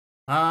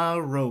Ah,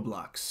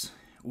 Roblox.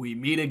 We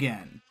meet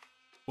again.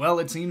 Well,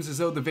 it seems as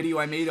though the video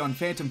I made on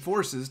Phantom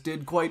Forces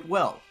did quite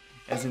well,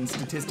 as in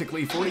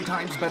statistically 40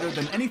 times better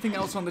than anything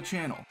else on the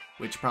channel,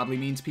 which probably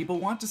means people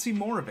want to see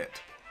more of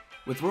it.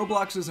 With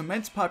Roblox's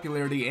immense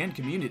popularity and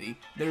community,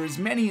 there is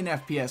many an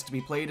FPS to be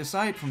played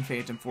aside from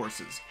Phantom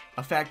Forces,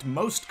 a fact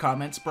most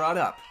comments brought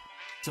up.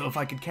 So if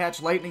I could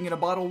catch lightning in a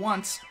bottle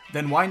once,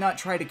 then why not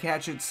try to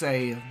catch it,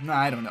 say,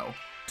 I don't know,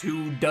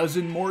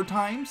 24 more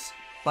times?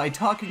 By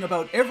talking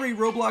about every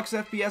Roblox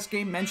FPS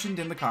game mentioned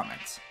in the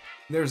comments.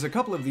 There's a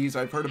couple of these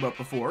I've heard about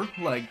before,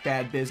 like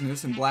Bad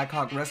Business and Black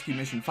Hawk Rescue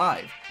Mission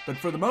 5, but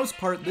for the most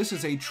part this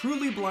is a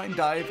truly blind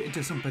dive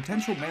into some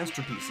potential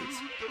masterpieces.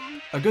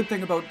 A good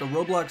thing about the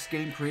Roblox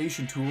game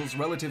creation tool's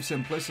relative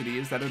simplicity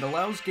is that it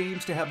allows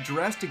games to have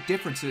drastic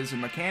differences in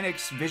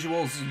mechanics,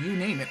 visuals, you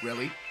name it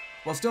really,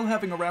 while still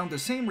having around the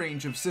same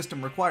range of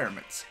system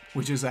requirements,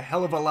 which is a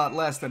hell of a lot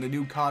less than a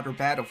new COD or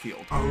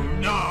Battlefield. Oh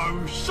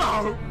no,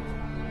 so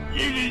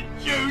you didn't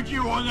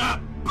juju on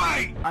that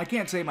bait! I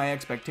can't say my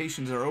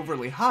expectations are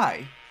overly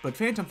high, but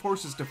Phantom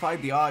Forces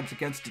defied the odds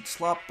against its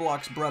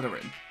Slopblocks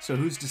brethren, so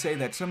who's to say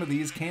that some of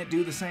these can't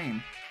do the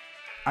same?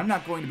 I'm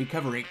not going to be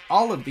covering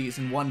all of these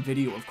in one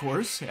video, of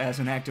course, as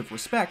an act of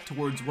respect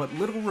towards what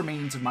little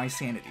remains of my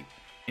sanity.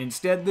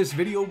 Instead, this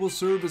video will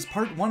serve as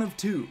part 1 of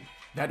 2.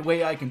 That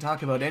way I can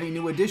talk about any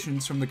new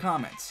additions from the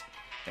comments.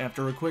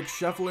 After a quick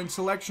shuffle and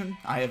selection,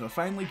 I have a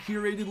finely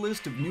curated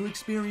list of new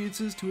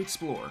experiences to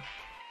explore.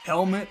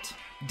 Helmet,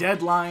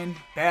 Deadline,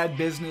 Bad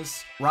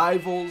Business,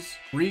 Rivals,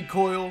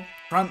 Recoil,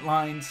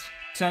 Frontlines,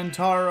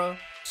 Centaura,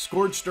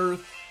 Scorched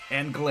Earth,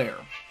 and Glare.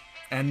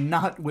 And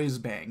not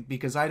Whizbang,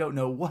 because I don't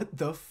know what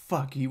the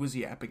fuck he was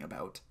yapping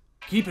about.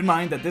 Keep in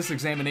mind that this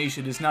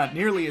examination is not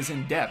nearly as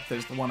in-depth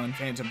as the one on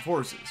Phantom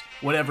Forces.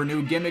 Whatever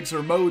new gimmicks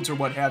or modes or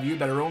what have you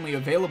that are only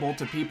available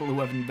to people who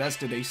have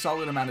invested a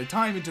solid amount of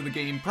time into the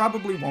game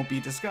probably won't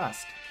be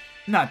discussed.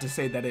 Not to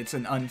say that it's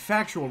an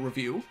unfactual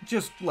review,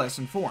 just less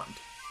informed.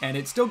 And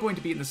it's still going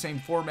to be in the same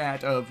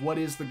format of what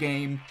is the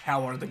game,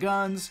 how are the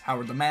guns, how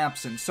are the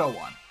maps, and so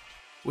on.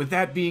 With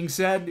that being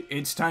said,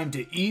 it's time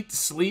to eat,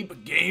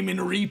 sleep, game,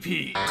 and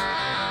repeat.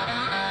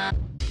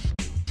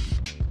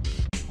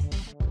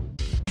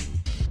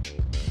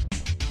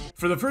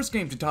 For the first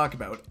game to talk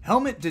about,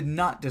 Helmet did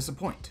not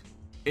disappoint.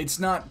 It's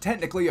not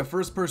technically a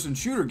first-person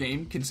shooter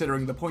game,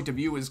 considering the point of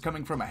view is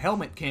coming from a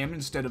helmet cam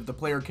instead of the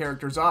player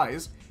character's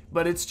eyes,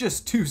 but it's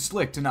just too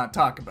slick to not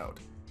talk about.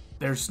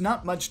 There's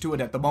not much to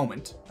it at the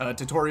moment, a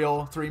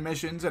tutorial, 3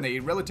 missions, and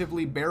a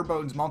relatively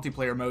bare-bones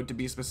multiplayer mode to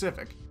be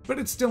specific, but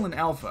it's still an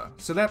alpha,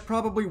 so that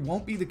probably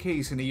won't be the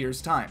case in a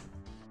year's time.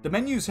 The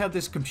menus have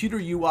this computer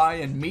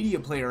UI and media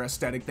player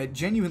aesthetic that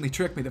genuinely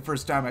tricked me the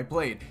first time I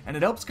played, and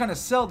it helps kind of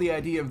sell the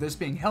idea of this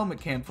being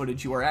helmet cam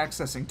footage you are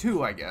accessing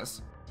too, I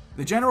guess.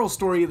 The general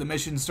story of the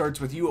mission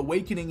starts with you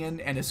awakening in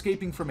and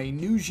escaping from a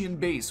Nusian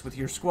base with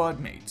your squad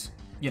mates.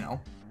 You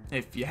know,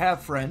 if you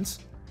have friends.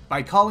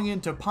 By calling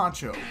in to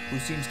Poncho, who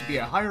seems to be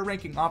a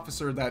higher-ranking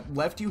officer that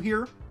left you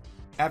here.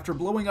 After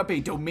blowing up a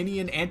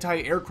Dominion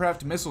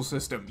anti-aircraft missile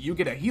system, you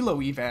get a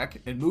helo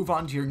evac and move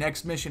on to your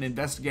next mission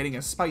investigating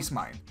a spice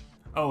mine.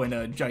 Oh, and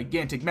a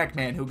gigantic mech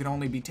man who can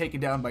only be taken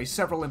down by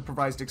several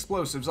improvised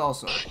explosives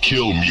also.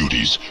 Kill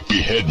muties,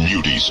 behead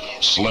muties,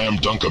 slam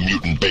dunk a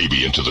mutant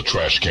baby into the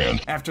trash can.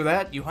 After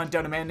that, you hunt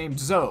down a man named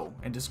Zoe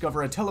and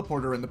discover a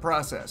teleporter in the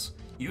process.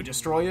 You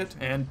destroy it,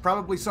 and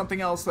probably something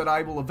else that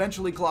I will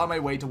eventually claw my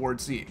way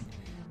towards seeing.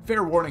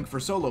 Fair warning for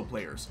solo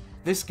players,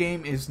 this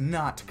game is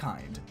not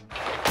kind.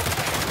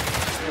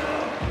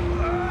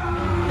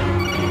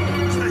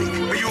 Snake,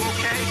 are you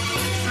okay?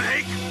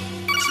 Snake?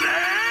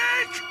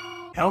 Snake!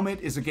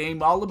 Helmet is a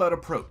game all about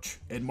approach,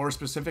 and more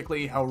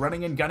specifically how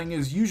running and gunning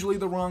is usually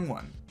the wrong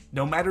one.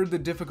 No matter the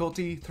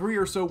difficulty, 3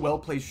 or so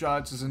well-placed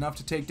shots is enough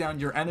to take down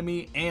your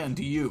enemy and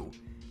you.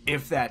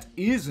 If that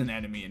is an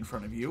enemy in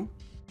front of you.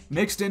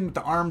 Mixed in with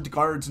the armed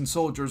guards and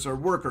soldiers are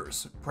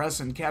workers,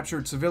 press and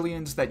captured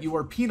civilians that you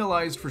are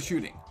penalized for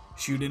shooting.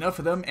 Shoot enough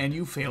of them and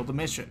you fail the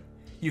mission.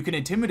 You can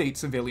intimidate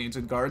civilians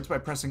and guards by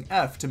pressing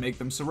F to make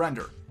them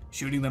surrender.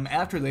 Shooting them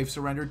after they've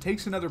surrendered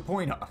takes another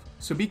point off,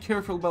 so be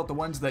careful about the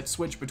ones that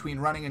switch between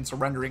running and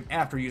surrendering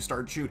after you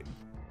start shooting.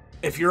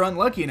 If you're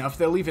unlucky enough,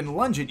 they'll even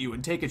lunge at you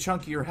and take a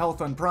chunk of your health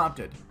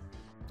unprompted.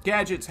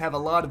 Gadgets have a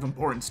lot of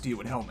importance to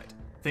you in Helmet.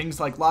 Things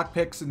like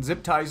lockpicks and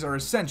zip ties are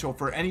essential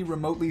for any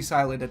remotely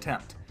silent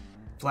attempt.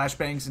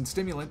 Flashbangs and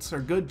stimulants are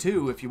good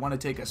too if you want to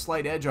take a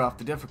slight edge off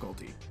the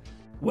difficulty.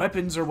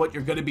 Weapons are what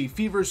you're going to be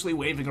feverishly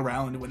waving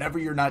around whenever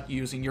you're not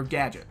using your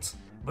gadgets.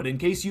 But in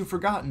case you've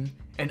forgotten,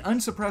 an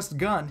unsuppressed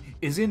gun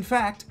is in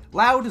fact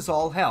loud as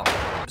all hell.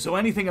 So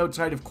anything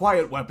outside of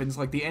quiet weapons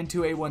like the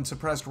N2A1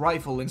 suppressed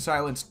rifle and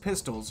silenced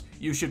pistols,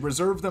 you should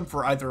reserve them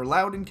for either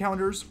loud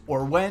encounters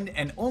or when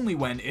and only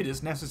when it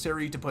is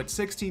necessary to put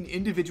 16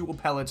 individual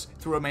pellets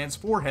through a man's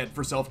forehead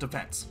for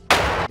self-defense.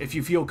 If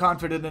you feel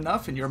confident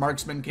enough in your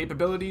marksman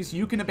capabilities,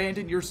 you can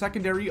abandon your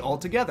secondary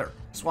altogether,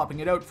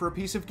 swapping it out for a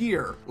piece of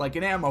gear, like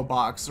an ammo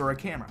box or a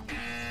camera.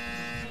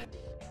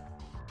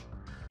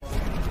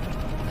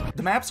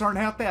 The maps aren't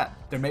half bad.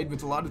 They're made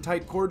with a lot of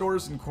tight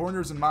corridors and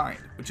corners in mind,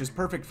 which is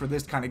perfect for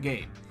this kind of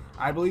game.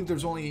 I believe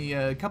there's only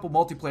a couple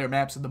multiplayer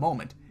maps at the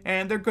moment,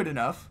 and they're good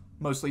enough.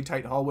 Mostly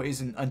tight hallways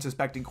and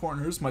unsuspecting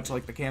corners, much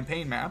like the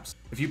campaign maps.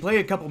 If you play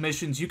a couple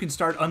missions, you can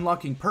start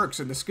unlocking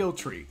perks in the skill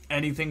tree.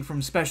 Anything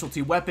from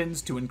specialty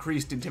weapons to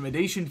increased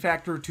intimidation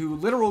factor to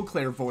literal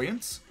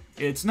clairvoyance.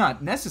 It's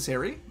not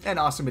necessary, an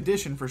awesome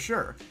addition for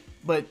sure,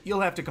 but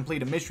you'll have to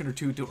complete a mission or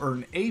two to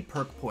earn a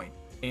perk point,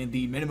 and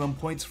the minimum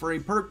points for a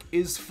perk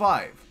is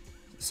 5.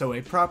 So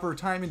a proper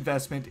time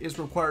investment is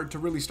required to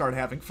really start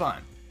having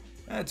fun.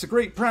 It's a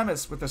great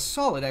premise with a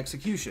solid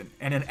execution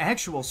and an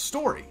actual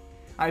story.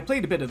 I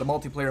played a bit of the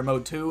multiplayer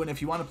mode too, and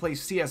if you want to play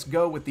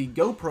CSGO with the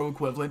GoPro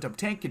equivalent of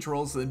tank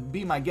controls, then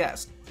be my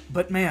guest.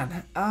 But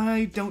man,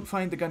 I don't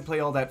find the gunplay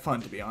all that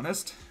fun, to be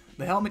honest.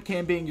 The helmet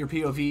cam being your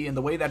POV and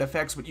the way that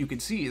affects what you can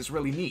see is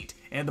really neat,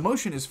 and the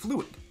motion is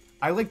fluid.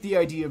 I like the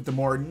idea of the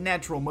more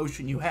natural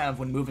motion you have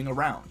when moving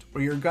around,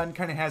 where your gun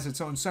kinda has its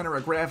own center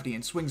of gravity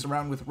and swings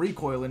around with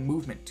recoil and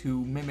movement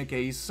to mimic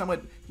a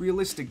somewhat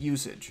realistic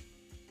usage.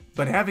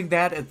 But having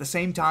that at the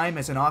same time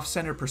as an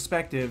off-center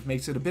perspective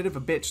makes it a bit of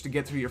a bitch to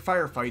get through your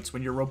firefights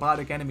when your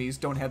robotic enemies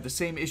don't have the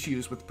same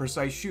issues with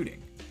precise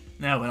shooting.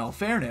 Now, in all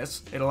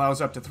fairness, it allows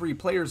up to 3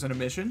 players in a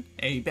mission,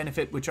 a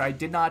benefit which I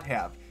did not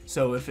have,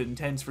 so if it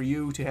intends for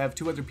you to have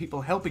 2 other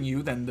people helping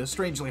you, then the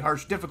strangely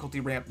harsh difficulty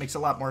ramp makes a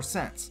lot more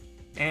sense.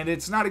 And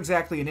it's not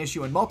exactly an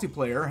issue in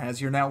multiplayer,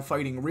 as you're now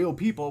fighting real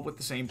people with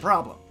the same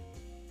problem.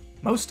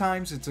 Most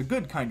times, it's a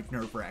good kind of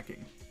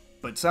nerve-wracking,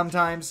 but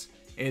sometimes,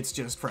 it's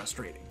just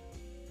frustrating.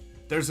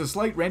 There's a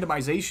slight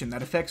randomization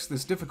that affects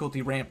this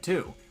difficulty ramp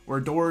too, where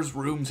doors,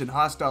 rooms, and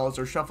hostiles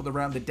are shuffled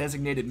around the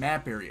designated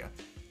map area,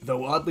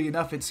 though oddly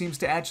enough it seems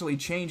to actually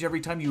change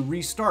every time you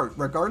restart,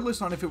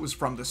 regardless on if it was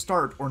from the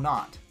start or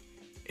not.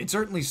 It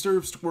certainly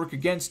serves to work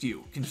against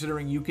you,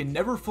 considering you can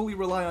never fully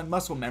rely on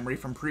muscle memory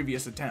from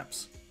previous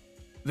attempts.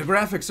 The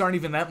graphics aren't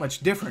even that much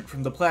different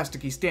from the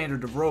plasticky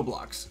standard of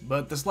Roblox,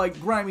 but the slight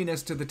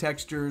griminess to the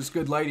textures,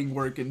 good lighting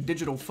work, and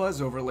digital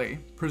fuzz overlay,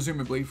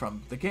 presumably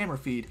from the camera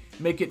feed,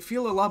 make it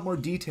feel a lot more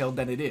detailed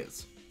than it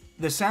is.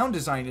 The sound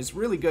design is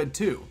really good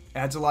too,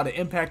 adds a lot of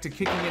impact to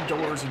kicking in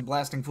doors and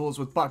blasting fools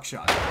with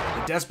buckshot.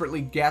 The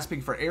desperately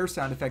gasping for air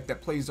sound effect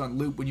that plays on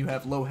loop when you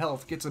have low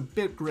health gets a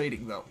bit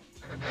grating though.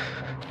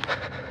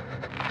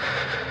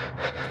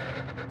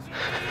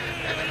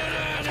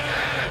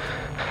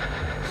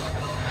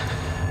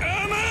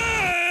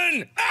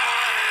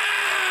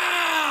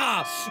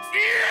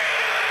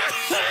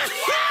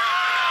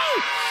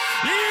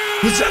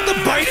 Was that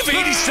the bite of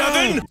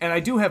 87? And I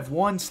do have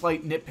one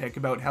slight nitpick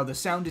about how the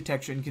sound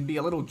detection can be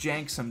a little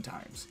jank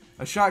sometimes.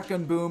 A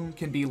shotgun boom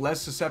can be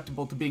less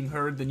susceptible to being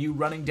heard than you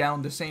running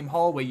down the same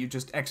hallway you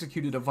just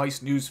executed a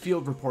Vice News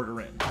field reporter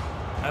in.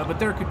 But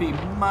there could be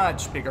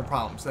much bigger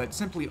problems that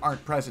simply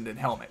aren't present in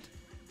Helmet.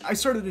 I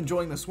started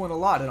enjoying this one a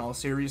lot in all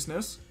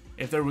seriousness.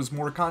 If there was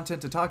more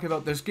content to talk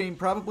about, this game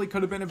probably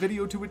could have been a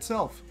video to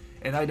itself.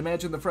 And I'd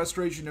imagine the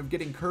frustration of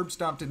getting curb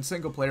stomped in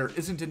single player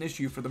isn't an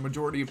issue for the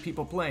majority of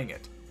people playing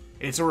it.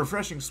 It's a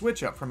refreshing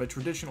switch up from a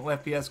traditional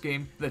FPS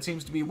game that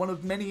seems to be one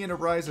of many in a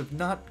rise of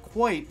not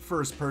quite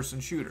first-person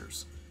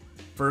shooters.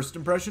 First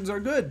impressions are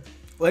good.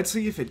 Let's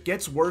see if it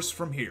gets worse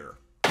from here.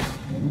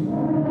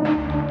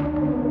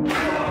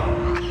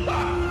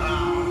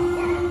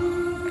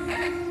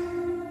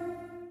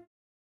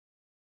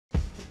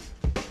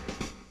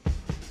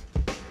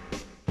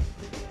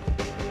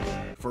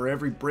 For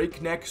every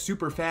breakneck,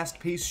 super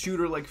fast-paced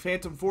shooter like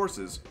Phantom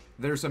Forces,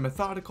 there's a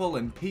methodical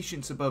and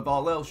patience above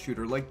all else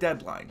shooter like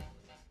Deadline.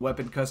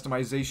 Weapon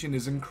customization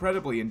is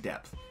incredibly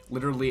in-depth.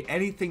 Literally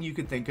anything you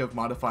can think of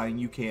modifying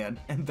you can,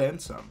 and then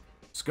some.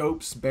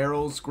 Scopes,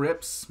 barrels,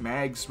 grips,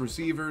 mags,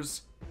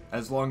 receivers,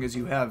 as long as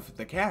you have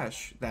the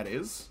cash, that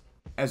is.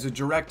 As a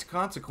direct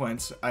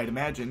consequence, I'd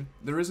imagine,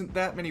 there isn't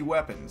that many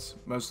weapons,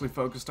 mostly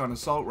focused on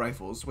assault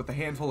rifles with a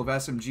handful of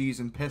SMGs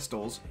and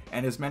pistols,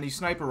 and as many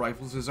sniper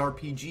rifles as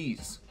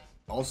RPGs,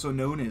 also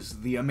known as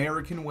the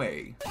American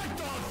way. What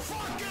the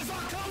fuck is a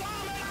kilometer?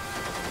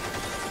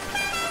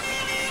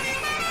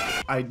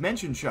 I'd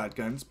mentioned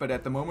shotguns, but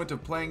at the moment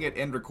of playing it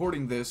and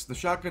recording this, the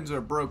shotguns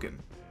are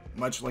broken.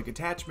 Much like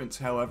attachments,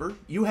 however,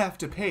 you have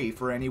to pay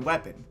for any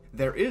weapon.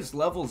 There is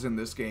levels in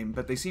this game,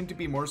 but they seem to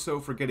be more so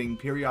for getting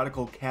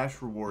periodical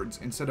cash rewards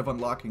instead of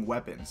unlocking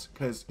weapons,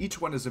 cause each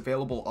one is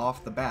available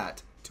off the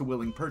bat to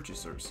willing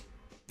purchasers.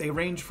 They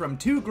range from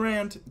 $2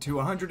 grand to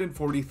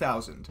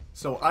 $140,000,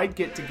 so I'd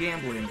get to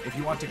gambling if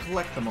you want to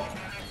collect them all,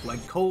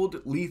 like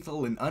cold,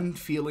 lethal, and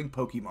unfeeling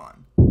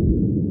Pokemon.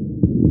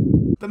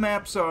 The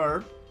maps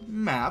are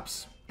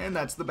maps, and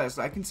that's the best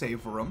I can say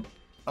for them.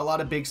 A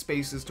lot of big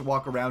spaces to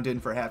walk around in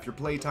for half your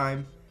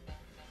playtime.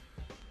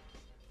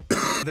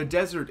 The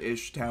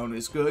desert-ish town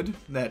is good.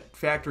 That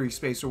factory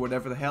space or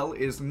whatever the hell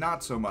is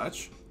not so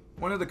much.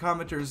 One of the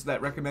commenters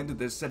that recommended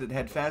this said it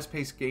had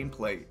fast-paced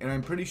gameplay, and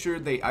I'm pretty sure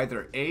they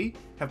either A,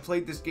 have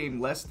played this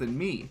game less than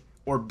me,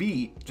 or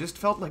B, just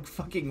felt like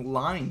fucking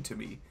lying to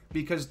me,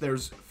 because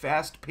there's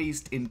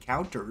fast-paced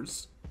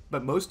encounters.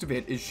 but most of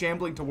it is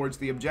shambling towards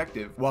the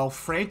objective, while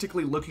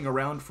frantically looking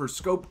around for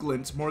scope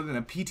glints more than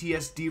a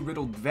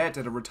PTSD-riddled vet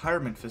at a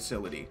retirement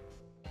facility.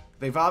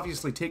 They've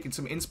obviously taken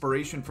some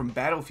inspiration from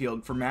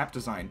Battlefield for map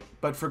design,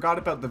 but forgot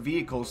about the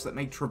vehicles that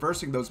make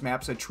traversing those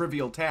maps a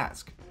trivial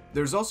task.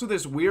 There's also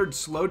this weird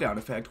slowdown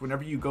effect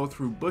whenever you go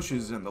through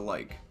bushes and the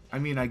like. I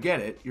mean, I get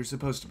it, you're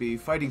supposed to be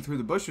fighting through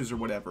the bushes or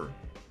whatever,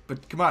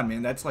 but come on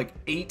man, that's like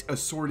 8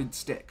 assorted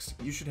sticks.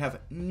 You should have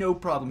no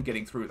problem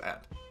getting through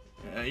that.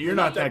 You're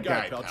not that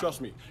guy, pal.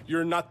 Trust me,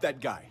 you're not that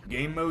guy.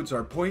 Game modes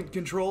are point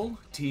control,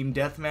 team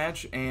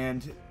deathmatch,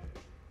 and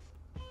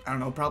I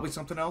don't know, probably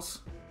something else.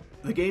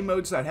 The game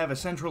modes that have a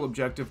central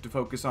objective to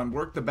focus on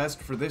work the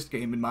best for this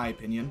game in my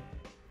opinion.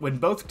 When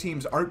both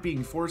teams aren't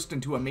being forced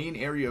into a main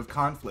area of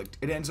conflict,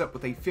 it ends up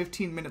with a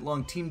 15-minute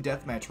long team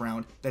deathmatch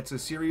round that's a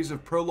series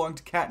of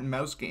prolonged cat and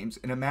mouse games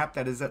in a map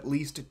that is at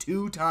least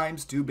 2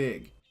 times too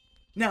big.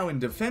 Now in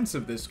defense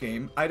of this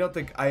game, I don't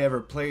think I ever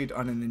played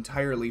on an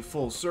entirely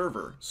full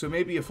server, so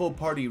maybe a full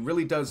party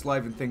really does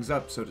liven things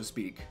up, so to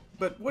speak.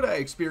 But what I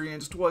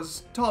experienced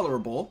was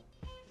tolerable.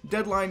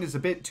 Deadline is a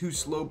bit too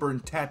slow burn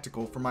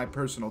tactical for my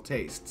personal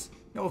tastes.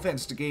 No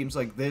offense to games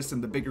like this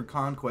and the bigger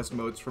conquest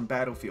modes from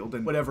Battlefield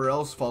and whatever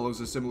else follows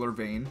a similar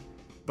vein,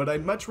 but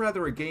I'd much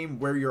rather a game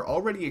where you're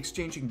already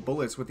exchanging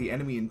bullets with the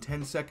enemy in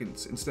 10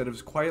 seconds instead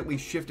of quietly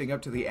shifting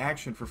up to the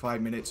action for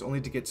 5 minutes only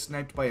to get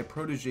sniped by a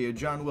protege of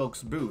John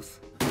Wilkes Booth.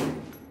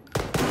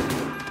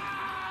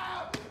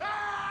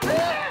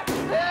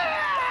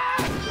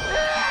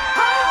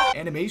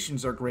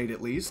 Animations are great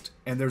at least,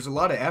 and there's a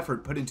lot of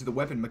effort put into the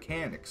weapon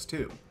mechanics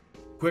too.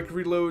 Quick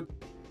reload,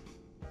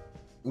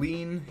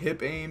 lean,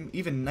 hip aim,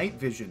 even night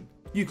vision.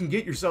 You can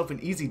get yourself an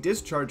easy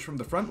discharge from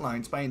the front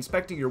lines by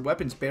inspecting your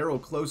weapon's barrel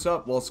close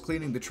up whilst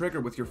cleaning the trigger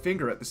with your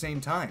finger at the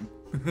same time.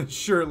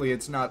 Surely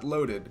it's not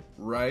loaded,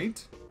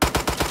 right?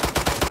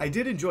 I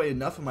did enjoy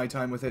enough of my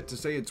time with it to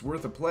say it's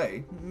worth a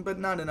play, but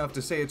not enough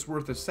to say it's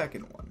worth a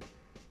second one.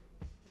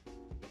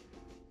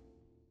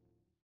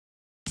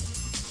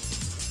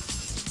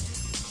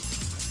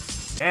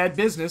 Bad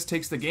Business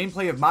takes the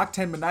gameplay of Mach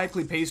 10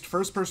 maniacally paced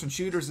first-person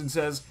shooters and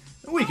says,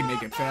 we can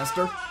make it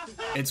faster.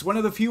 It's one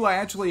of the few I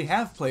actually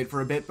have played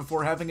for a bit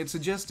before having it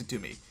suggested to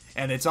me,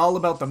 and it's all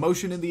about the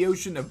motion in the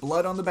ocean of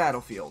blood on the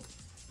battlefield.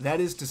 That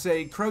is to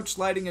say, crouch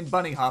sliding and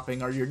bunny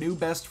hopping are your new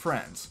best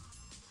friends.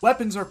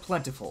 Weapons are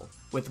plentiful,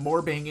 with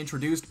more being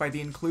introduced by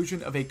the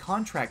inclusion of a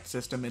contract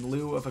system in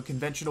lieu of a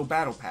conventional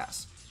battle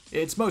pass.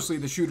 It's mostly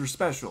the shooter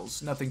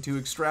specials, nothing too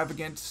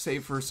extravagant,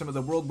 save for some of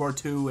the World War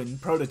II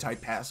and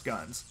prototype pass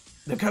guns.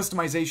 The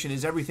customization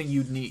is everything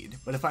you'd need,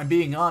 but if I'm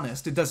being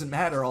honest, it doesn't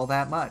matter all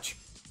that much.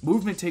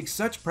 Movement takes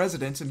such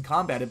precedence in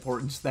combat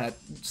importance that,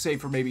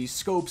 save for maybe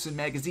scopes and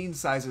magazine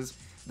sizes,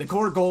 the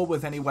core goal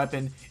with any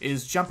weapon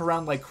is jump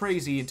around like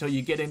crazy until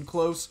you get in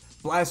close,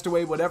 blast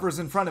away whatever's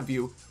in front of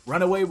you,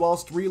 run away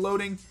whilst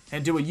reloading,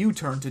 and do a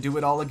U-turn to do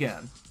it all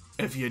again.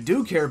 If you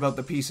do care about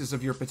the pieces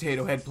of your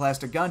potato head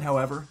plastic gun,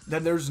 however,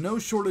 then there's no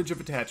shortage of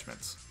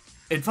attachments.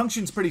 It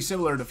functions pretty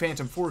similar to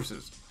Phantom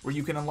Forces, where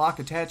you can unlock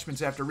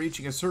attachments after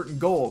reaching a certain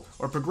goal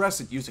or progress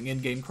it using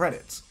in-game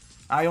credits.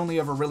 I only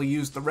ever really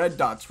used the red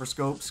dots for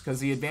scopes because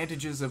the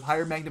advantages of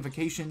higher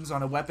magnifications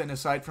on a weapon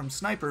aside from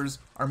snipers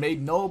are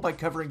made null by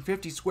covering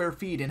 50 square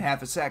feet in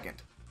half a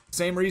second.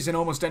 Same reason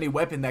almost any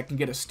weapon that can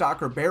get a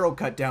stock or barrel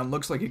cut down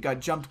looks like it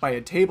got jumped by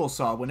a table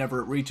saw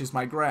whenever it reaches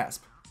my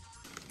grasp.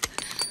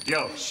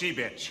 Yo,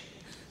 she-bitch.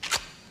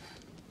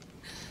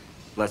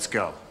 Let's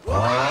go.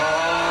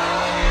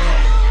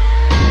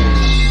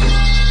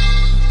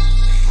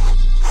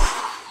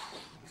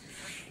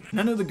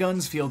 None of the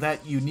guns feel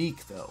that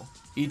unique, though.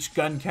 Each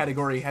gun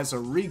category has a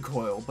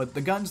recoil, but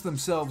the guns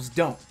themselves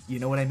don't, you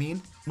know what I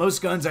mean?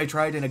 Most guns I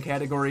tried in a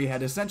category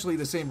had essentially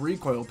the same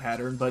recoil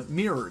pattern, but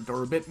mirrored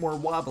or a bit more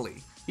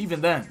wobbly.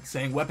 Even then,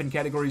 saying weapon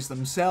categories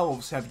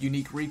themselves have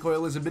unique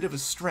recoil is a bit of a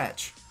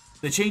stretch.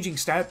 The changing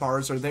stat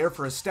bars are there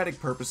for aesthetic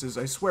purposes,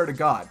 I swear to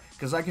God,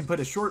 because I can put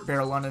a short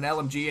barrel on an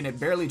LMG and it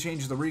barely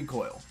changes the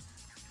recoil.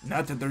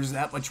 Not that there's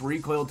that much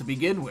recoil to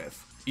begin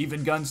with.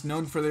 Even guns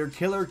known for their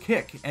killer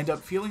kick end up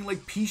feeling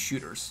like pea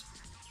shooters.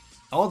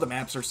 All the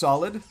maps are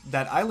solid.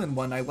 That island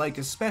one I like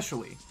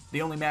especially.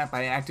 The only map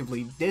I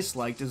actively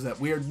disliked is that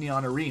weird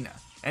neon arena.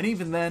 And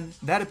even then,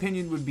 that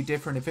opinion would be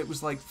different if it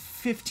was like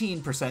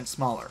 15%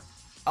 smaller.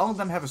 All of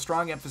them have a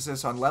strong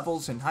emphasis on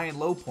levels and high and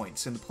low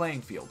points in the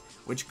playing field,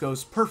 which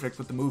goes perfect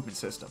with the movement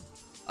system.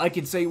 I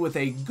can say with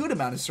a good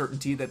amount of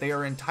certainty that they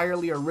are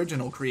entirely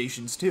original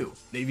creations too.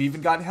 They've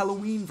even got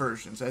Halloween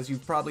versions, as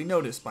you've probably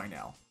noticed by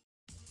now.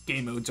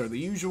 Game modes are the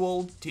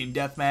usual: Team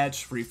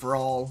Deathmatch,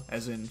 Free-for-all,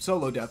 as in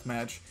Solo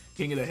Deathmatch,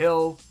 King of the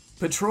Hill.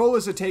 Patrol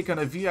is a take on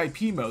a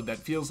VIP mode that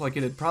feels like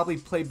it'd probably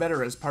play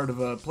better as part of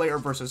a player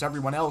versus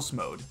everyone else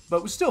mode,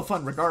 but was still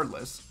fun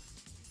regardless.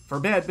 For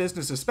Bad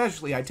Business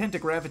especially, I tend to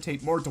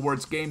gravitate more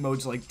towards game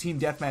modes like Team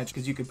Deathmatch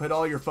because you can put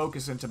all your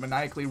focus into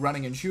maniacally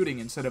running and shooting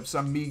instead of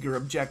some meager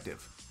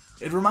objective.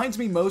 It reminds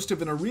me most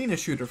of an arena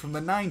shooter from the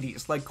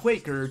 90s, like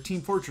Quake or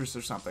Team Fortress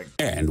or something.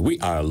 And we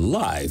are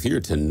live here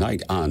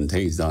tonight on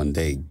Days on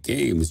Day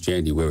Games,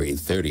 January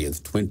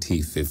 30th,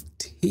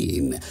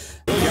 2015.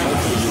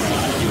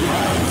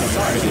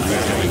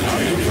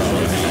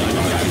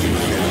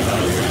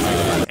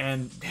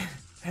 And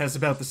has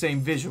about the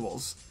same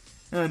visuals.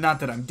 Not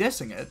that I'm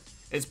dissing it.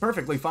 It's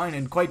perfectly fine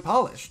and quite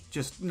polished,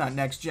 just not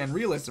next-gen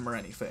realism or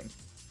anything.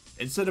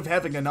 Instead of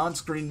having an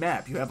on-screen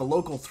map, you have a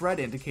local threat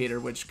indicator,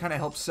 which kind of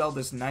helps sell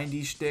this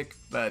 90s shtick,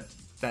 but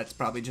that's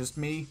probably just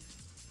me.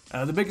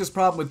 The biggest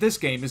problem with this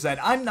game is that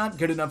I'm not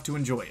good enough to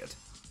enjoy it.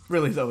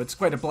 Really though, it's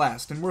quite a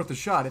blast and worth a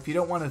shot if you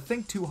don't want to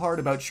think too hard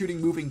about shooting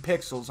moving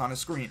pixels on a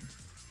screen.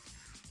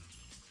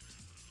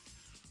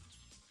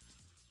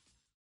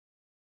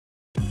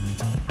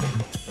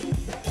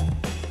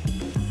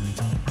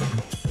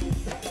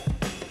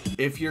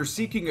 If you're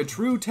seeking a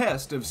true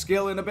test of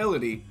skill and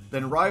ability,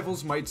 then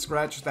Rivals might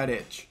scratch that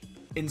itch.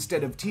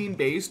 Instead of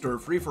team-based or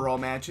free-for-all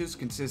matches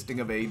consisting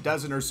of a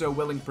dozen or so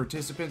willing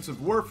participants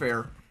of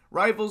warfare,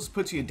 Rivals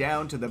puts you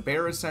down to the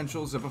bare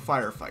essentials of a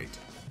firefight.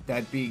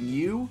 That being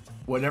you,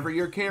 whatever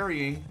you're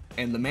carrying,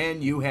 and the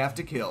man you have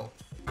to kill.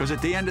 Because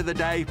at the end of the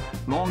day,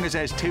 long as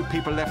there's two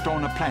people left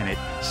on the planet,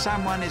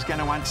 someone is going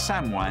to want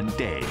someone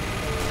dead.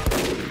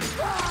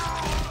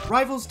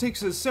 Rivals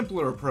takes a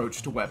simpler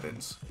approach to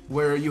weapons,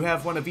 where you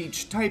have one of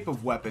each type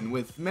of weapon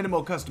with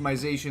minimal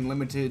customization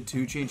limited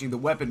to changing the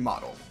weapon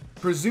model,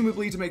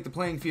 presumably to make the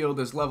playing field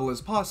as level as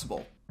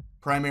possible.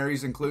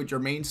 Primaries include your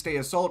mainstay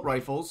assault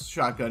rifles,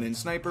 shotgun and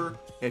sniper,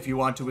 if you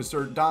want to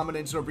assert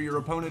dominance over your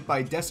opponent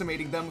by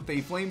decimating them with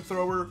a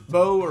flamethrower,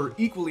 bow or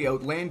equally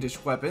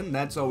outlandish weapon,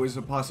 that's always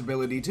a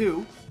possibility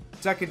too.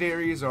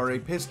 Secondaries are a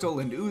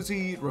pistol and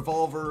Uzi,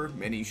 revolver,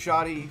 mini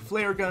shotty,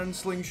 flare gun,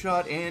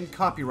 slingshot, and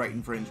copyright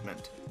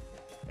infringement.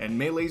 And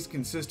melees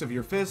consist of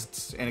your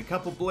fists and a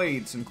couple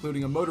blades,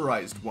 including a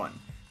motorized one.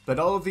 But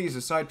all of these,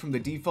 aside from the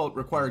default,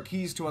 require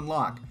keys to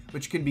unlock,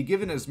 which can be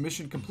given as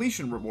mission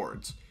completion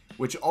rewards,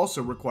 which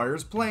also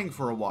requires playing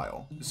for a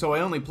while. So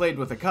I only played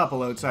with a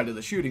couple outside of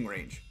the shooting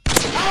range.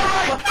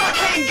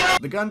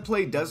 The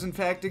gunplay does in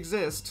fact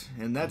exist,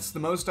 and that's the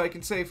most I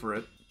can say for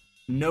it.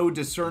 No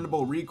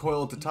discernible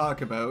recoil to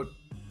talk about,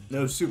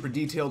 no super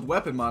detailed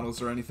weapon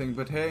models or anything,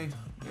 but hey,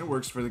 it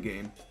works for the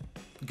game.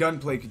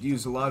 Gunplay could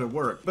use a lot of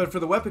work, but for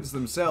the weapons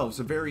themselves,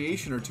 a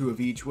variation or two of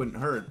each wouldn't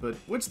hurt, but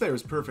what's there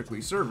is perfectly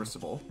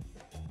serviceable.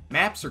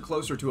 Maps are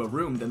closer to a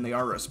room than they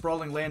are a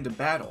sprawling land of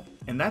battle,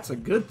 and that's a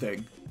good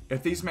thing.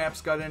 If these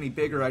maps got any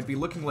bigger, I'd be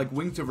looking like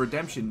Wings of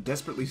Redemption,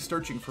 desperately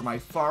searching for my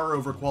far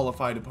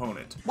overqualified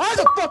opponent. Why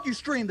the fuck you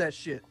stream that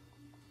shit?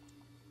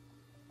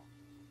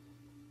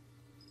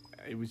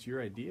 It was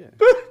your idea.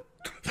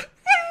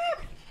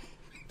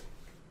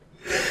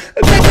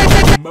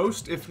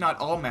 Most, if not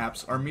all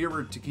maps, are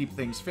mirrored to keep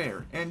things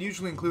fair, and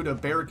usually include a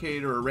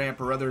barricade or a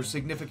ramp or other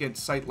significant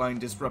sightline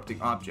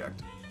disrupting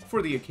object,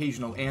 for the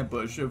occasional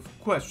ambush of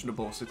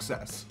questionable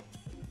success.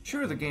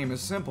 Sure, the game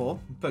is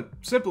simple, but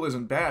simple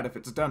isn't bad if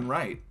it's done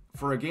right.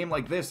 For a game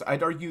like this,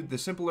 I'd argue the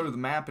simpler the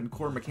map and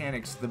core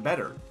mechanics, the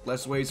better,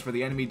 less ways for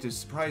the enemy to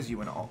surprise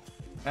you and all.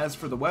 As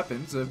for the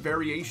weapons, a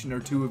variation or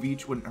two of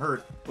each wouldn't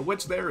hurt, but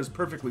what's there is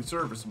perfectly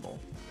serviceable.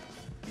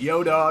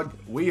 Yo dog,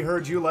 we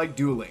heard you like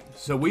dueling,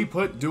 so we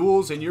put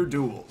duels in your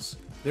duels.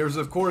 There's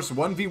of course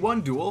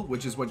 1v1 duel,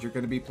 which is what you're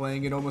going to be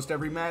playing in almost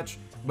every match,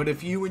 but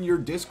if you and your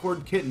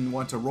Discord kitten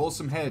want to roll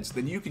some heads,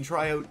 then you can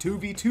try out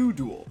 2v2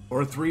 duel,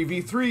 or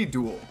 3v3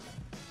 duel,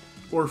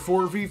 or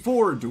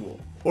 4v4 duel,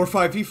 or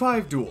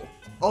 5v5 duel.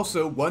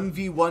 Also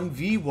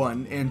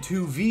 1v1v1 and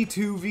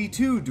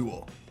 2v2v2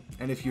 duel.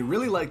 And if you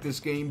really like this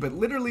game, but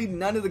literally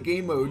none of the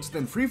game modes,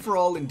 then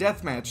free-for-all and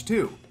deathmatch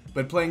too.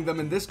 But playing them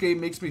in this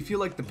game makes me feel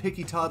like the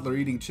picky toddler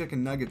eating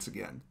chicken nuggets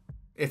again.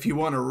 If you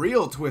want a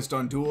real twist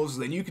on duels,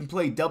 then you can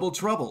play Double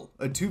Trouble,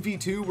 a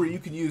 2v2 where you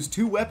can use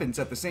two weapons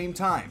at the same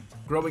time,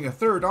 growing a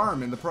third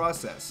arm in the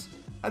process.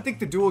 I think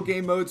the duel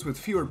game modes with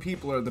fewer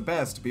people are the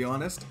best, to be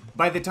honest.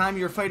 By the time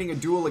you're fighting a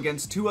duel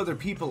against two other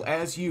people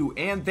as you,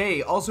 and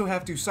they also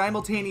have to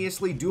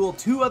simultaneously duel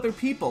two other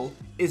people,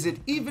 is it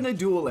even a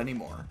duel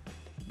anymore?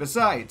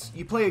 Besides,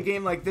 you play a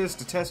game like this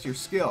to test your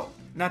skill,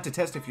 not to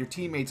test if your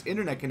teammate's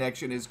internet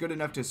connection is good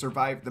enough to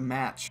survive the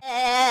match.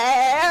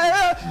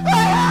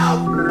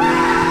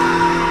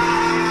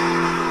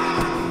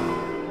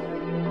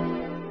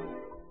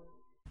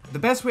 The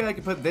best way I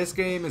could put this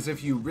game is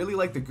if you really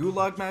like the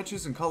Gulag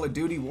matches in Call of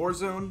Duty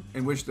Warzone,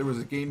 and wish there was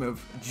a game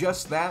of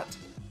just that,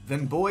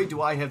 then boy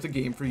do I have the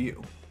game for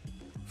you.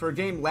 For a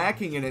game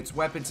lacking in its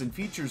weapons and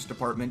features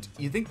department,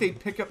 you think they'd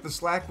pick up the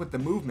slack with the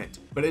movement,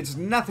 but it's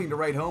nothing to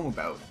write home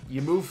about.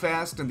 You move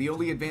fast, and the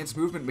only advanced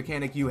movement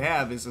mechanic you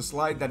have is a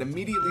slide that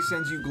immediately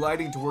sends you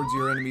gliding towards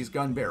your enemy's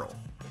gun barrel.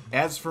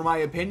 As for my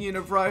opinion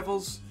of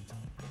Rivals,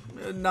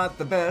 not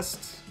the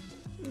best,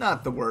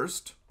 not the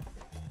worst.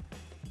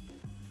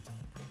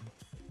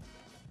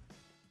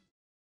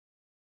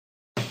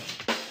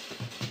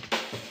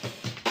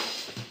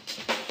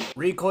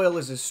 Recoil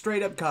is a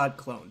straight-up COD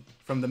clone,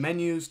 from the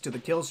menus, to the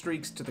kill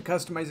streaks, to the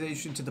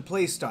customization, to the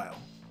playstyle.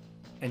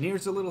 And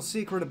here's a little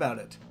secret about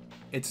it.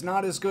 It's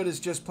not as good as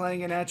just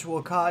playing an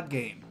actual COD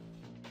game.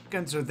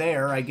 Guns are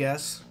there, I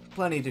guess.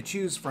 Plenty to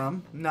choose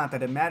from. Not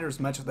that it matters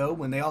much though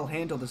when they all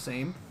handle the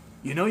same.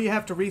 You know you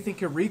have to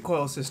rethink your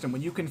recoil system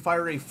when you can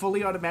fire a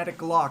fully automatic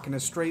Glock in a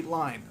straight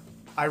line.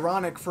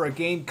 Ironic for a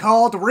game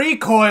called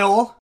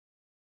Recoil!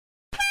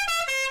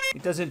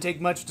 It doesn't take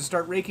much to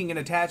start raking in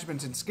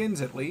attachments and skins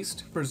at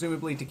least,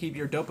 presumably to keep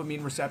your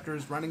dopamine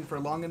receptors running for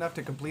long enough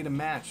to complete a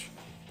match.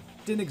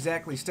 Didn't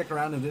exactly stick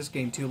around in this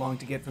game too long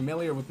to get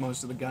familiar with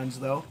most of the guns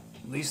though.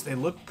 At least they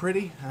look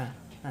pretty. I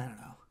don't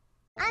know.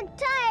 I'm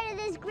tired of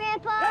this,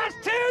 Grandpa! That's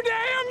too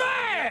damn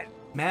bad!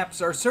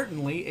 Maps are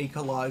certainly a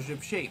collage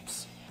of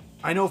shapes.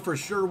 I know for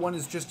sure one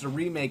is just a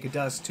remake of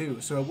Dust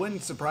 2, so it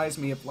wouldn't surprise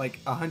me if like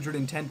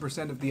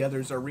 110% of the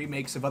others are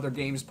remakes of other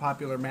games'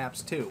 popular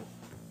maps too.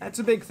 That's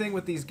a big thing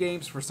with these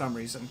games for some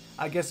reason.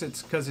 I guess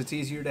it's because it's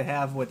easier to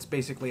have what's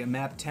basically a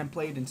map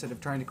template instead of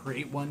trying to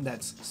create one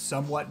that's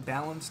somewhat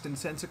balanced and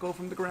sensical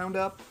from the ground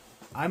up.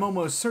 I'm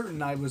almost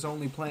certain I was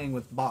only playing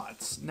with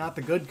bots. Not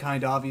the good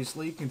kind,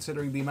 obviously,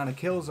 considering the amount of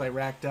kills I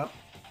racked up.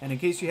 And in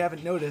case you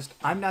haven't noticed,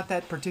 I'm not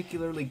that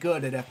particularly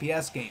good at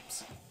FPS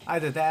games.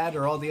 Either that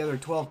or all the other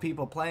 12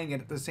 people playing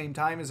it at the same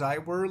time as I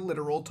were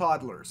literal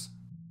toddlers.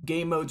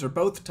 Game modes are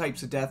both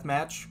types of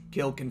deathmatch,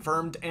 kill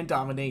confirmed, and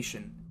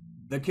domination.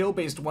 The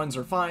kill-based ones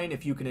are fine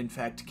if you can in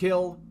fact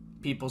kill.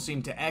 People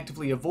seem to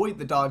actively avoid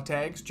the dog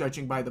tags,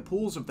 judging by the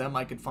pools of them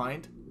I could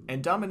find.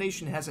 And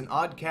domination has an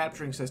odd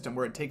capturing system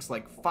where it takes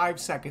like 5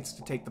 seconds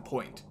to take the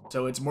point.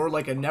 So it's more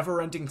like a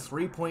never-ending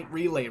 3-point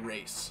relay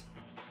race.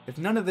 If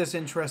none of this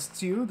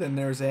interests you, then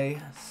there's a,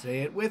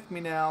 say it with me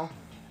now,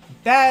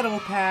 Battle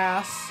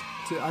Pass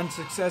to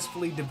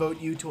unsuccessfully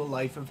devote you to a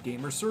life of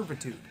gamer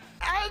servitude.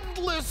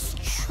 Endless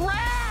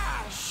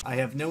trash! I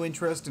have no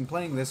interest in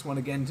playing this one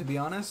again, to be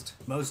honest.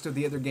 Most of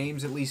the other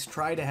games at least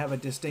try to have a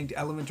distinct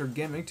element or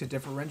gimmick to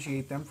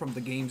differentiate them from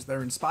the games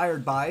they're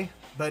inspired by,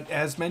 but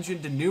as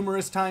mentioned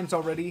numerous times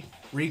already,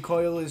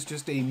 Recoil is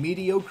just a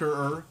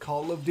mediocre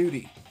Call of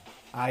Duty.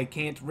 I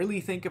can't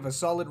really think of a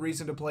solid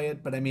reason to play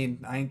it, but I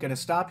mean, I ain't gonna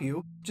stop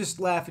you. Just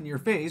laugh in your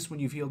face when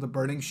you feel the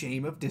burning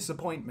shame of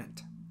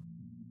disappointment.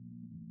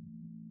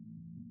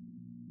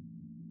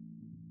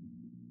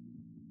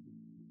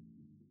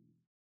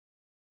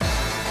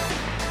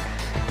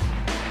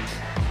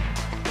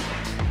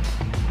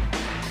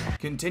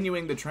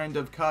 Continuing the trend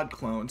of COD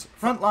clones,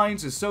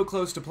 Frontlines is so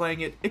close to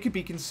playing it, it could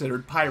be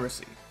considered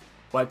piracy.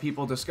 Why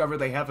people discover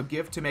they have a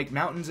gift to make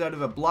mountains out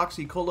of a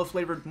Bloxy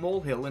Cola-flavored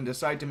molehill and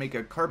decide to make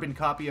a carbon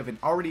copy of an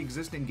already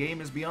existing game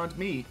is beyond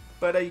me,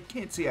 but I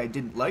can't say I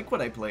didn't like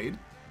what I played.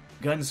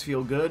 Guns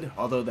feel good,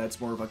 although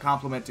that's more of a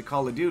compliment to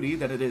Call of Duty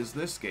than it is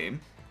this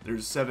game.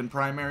 There's 7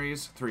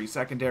 primaries, 3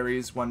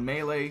 secondaries, 1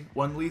 melee,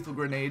 1 lethal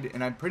grenade,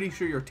 and I'm pretty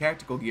sure your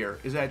tactical gear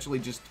is actually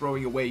just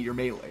throwing away your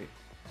melee.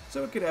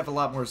 So it could have a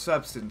lot more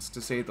substance,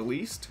 to say the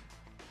least.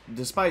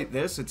 Despite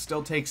this, it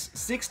still takes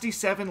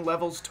 67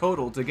 levels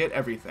total to get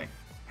everything.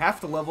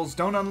 Half the levels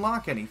don't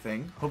unlock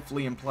anything,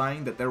 hopefully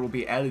implying that there will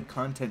be added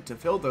content to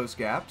fill those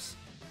gaps.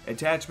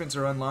 Attachments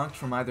are unlocked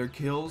from either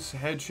kills,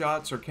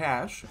 headshots, or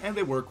cash, and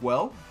they work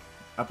well.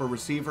 Upper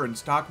receiver and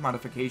stock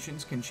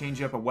modifications can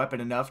change up a weapon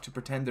enough to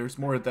pretend there's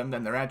more of them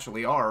than there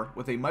actually are,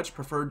 with a much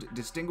preferred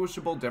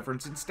distinguishable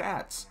difference in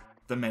stats.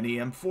 The many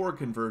M4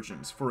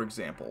 conversions, for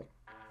example.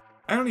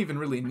 I don't even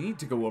really need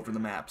to go over the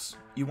maps.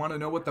 You want to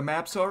know what the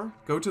maps are?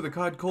 Go to the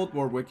COD Cold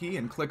War wiki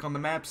and click on the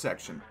map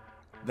section.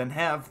 Then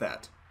have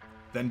that.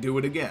 Then do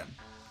it again.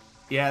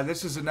 Yeah,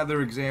 this is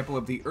another example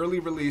of the early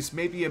release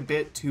maybe a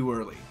bit too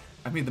early.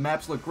 I mean, the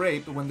maps look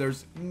great, but when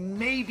there's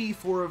maybe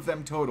 4 of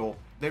them total,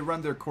 they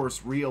run their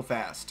course real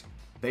fast.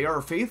 They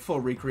are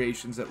faithful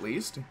recreations at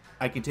least.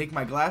 I can take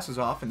my glasses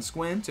off and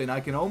squint, and I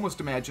can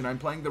almost imagine I'm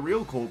playing the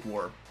real Cold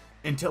War.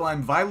 Until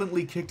I'm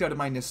violently kicked out of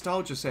my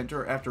nostalgia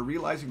center after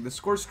realizing the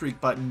score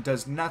streak button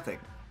does nothing.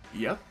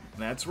 Yep,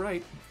 that's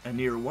right. A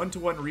near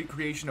one-to-one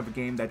recreation of a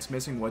game that's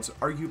missing what's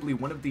arguably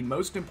one of the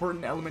most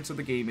important elements of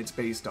the game it's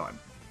based on.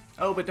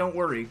 Oh, but don't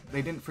worry,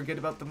 they didn't forget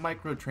about the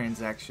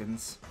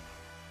microtransactions.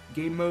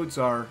 Game modes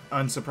are,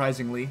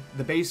 unsurprisingly,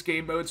 the base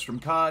game modes from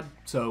COD,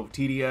 so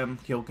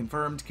TDM, Kill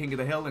Confirmed, King of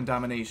the Hill, and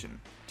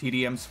Domination.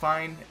 TDM's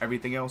fine,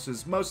 everything else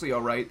is mostly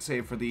alright,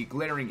 save for the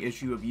glaring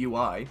issue of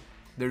UI.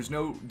 There's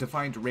no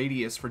defined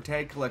radius for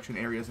tag collection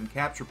areas and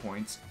capture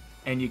points,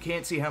 and you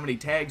can't see how many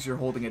tags you're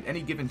holding at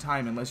any given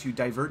time unless you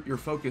divert your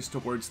focus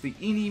towards the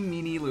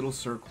eeny-meeny little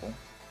circle.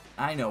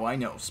 I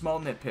know, small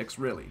nitpicks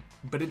really,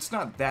 but it's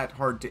not that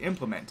hard to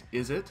implement,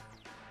 is it?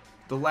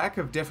 The lack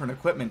of different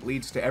equipment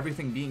leads to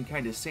everything being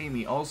kinda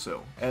samey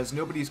also, as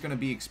nobody's gonna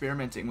be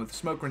experimenting with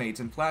smoke grenades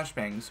and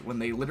flashbangs when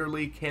they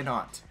literally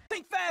cannot.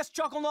 Think fast,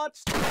 chuckle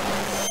nuts!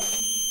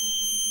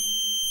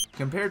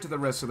 Compared to the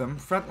rest of them,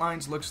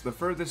 Frontlines looks the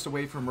furthest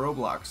away from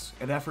Roblox,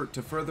 an effort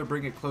to further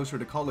bring it closer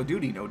to Call of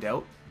Duty no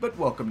doubt, but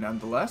welcome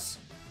nonetheless.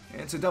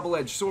 It's a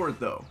double-edged sword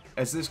though,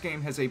 as this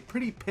game has a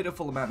pretty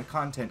pitiful amount of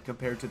content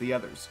compared to the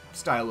others,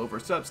 style over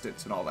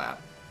substance and all that.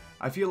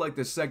 I feel like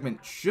this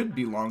segment should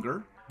be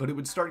longer, but it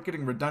would start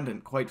getting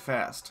redundant quite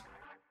fast.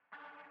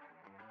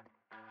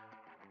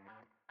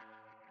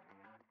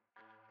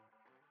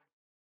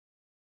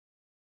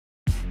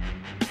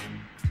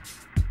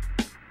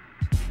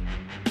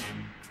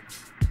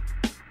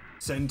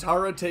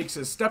 Centara takes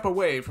a step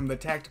away from the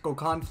tactical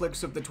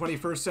conflicts of the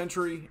 21st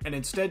century and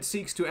instead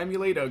seeks to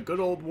emulate a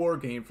good old war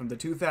game from the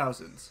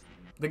 2000s.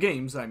 The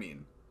games, I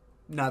mean,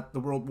 not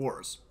the World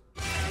Wars.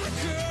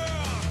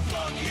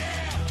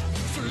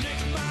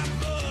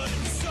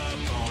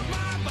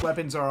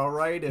 Weapons are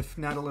alright, if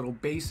not a little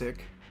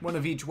basic. One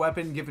of each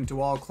weapon given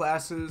to all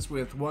classes,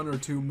 with one or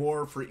two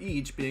more for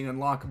each being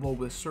unlockable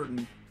with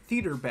certain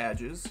theater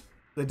badges.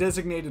 The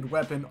designated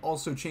weapon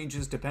also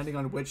changes depending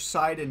on which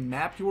side and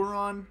map you are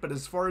on, but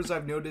as far as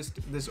I've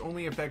noticed, this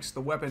only affects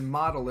the weapon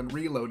model and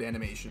reload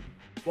animation.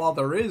 While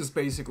there is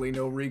basically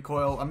no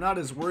recoil, I'm not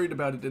as worried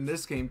about it in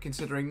this game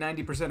considering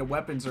 90% of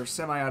weapons are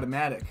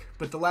semi-automatic,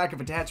 but the lack of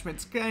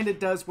attachments kinda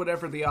does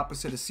whatever the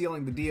opposite of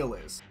sealing the deal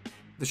is.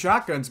 The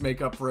shotguns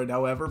make up for it,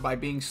 however, by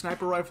being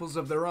sniper rifles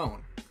of their own,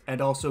 and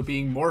also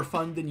being more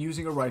fun than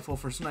using a rifle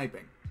for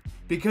sniping.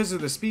 Because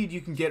of the speed you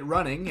can get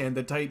running and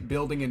the tight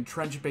building and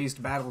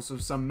trench-based battles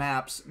of some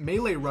maps,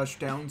 melee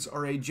rushdowns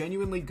are a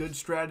genuinely good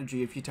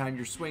strategy if you time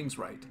your swings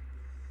right.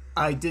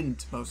 I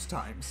didn't most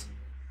times.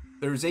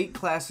 There's 8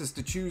 classes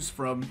to choose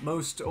from,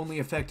 most only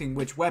affecting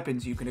which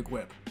weapons you can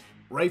equip.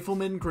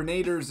 Riflemen,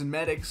 grenadiers, and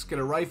medics get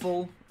a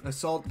rifle,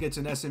 assault gets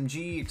an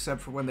SMG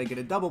except for when they get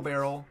a double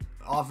barrel,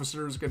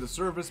 officers get a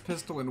service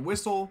pistol and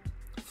whistle,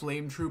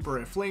 flame trooper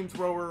a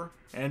flamethrower,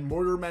 and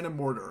mortarmen a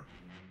mortar.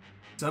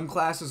 Some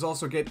classes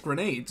also get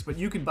grenades, but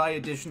you can buy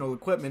additional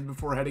equipment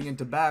before heading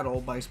into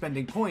battle by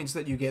spending points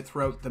that you get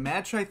throughout the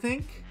match, I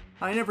think?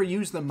 I never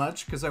used them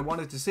much because I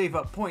wanted to save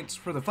up points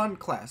for the fun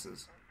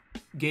classes.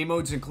 Game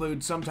modes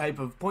include some type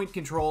of point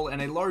control and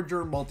a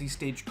larger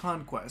multi-stage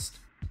conquest.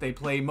 They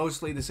play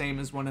mostly the same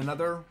as one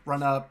another: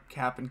 run up,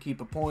 cap and keep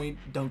a point,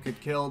 don't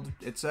get killed,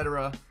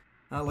 etc.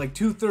 Like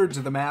 2/3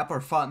 of the map are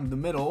fought in the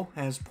middle,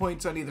 as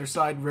points on either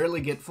side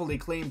rarely get fully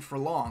claimed for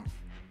long.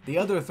 The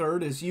other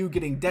third is you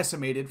getting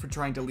decimated for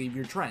trying to leave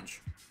your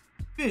trench.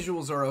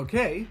 Visuals are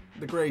okay.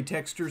 The gray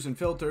textures and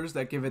filters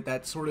that give it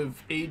that sort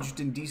of aged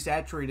and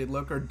desaturated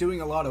look are doing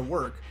a lot of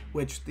work,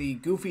 which the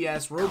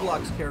goofy-ass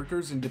Roblox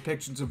characters and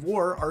depictions of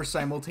war are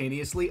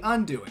simultaneously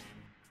undoing.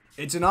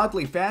 It's an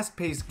oddly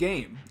fast-paced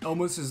game,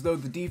 almost as though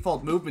the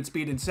default movement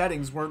speed and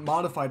settings weren't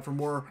modified for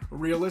more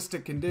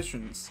realistic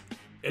conditions.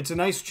 It's a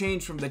nice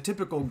change from the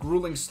typical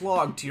grueling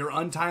slog to your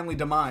untimely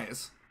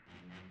demise.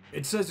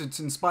 It says it's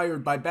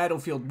inspired by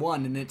Battlefield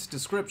 1 in its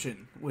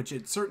description, which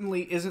it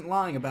certainly isn't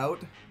lying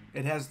about.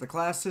 It has the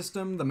class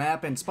system, the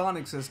map and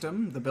spawning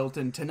system, the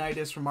built-in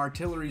tinnitus from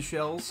artillery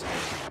shells.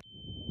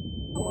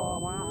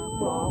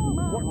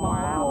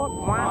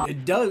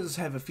 It does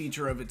have a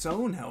feature of its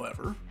own,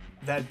 however,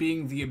 that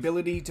being the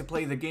ability to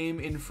play the game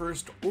in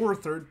first or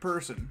third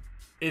person.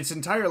 It's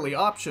entirely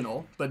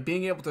optional, but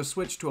being able to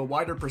switch to a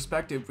wider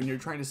perspective when you're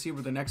trying to see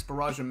where the next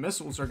barrage of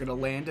missiles are going to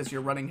land as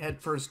you're running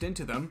headfirst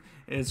into them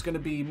is going to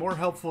be more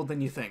helpful than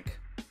you think.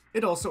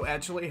 It also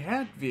actually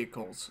had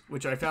vehicles,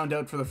 which I found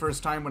out for the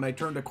first time when I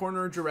turned a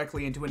corner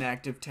directly into an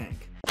active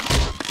tank.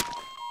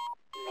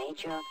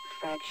 Major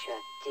fracture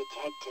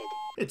detected.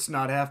 It's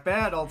not half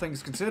bad, all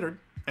things considered.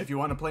 If you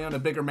want to play on a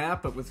bigger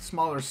map but with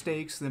smaller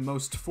stakes than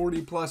most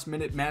 40+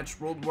 minute match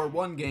World War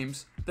I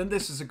games, then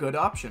this is a good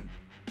option.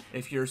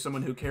 If you're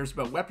someone who cares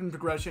about weapon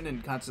progression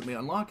and constantly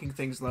unlocking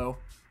things though,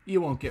 you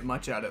won't get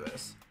much out of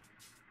this.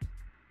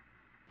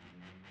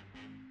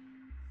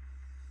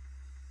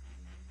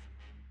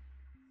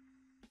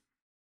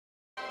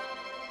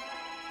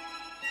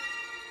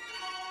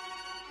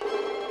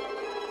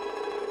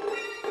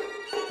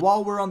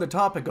 While we're on the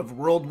topic of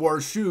World War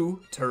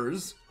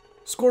shooters,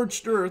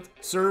 Scorched Earth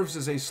serves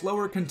as a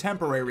slower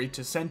contemporary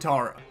to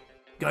Centara.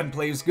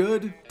 Gunplay's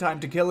good, time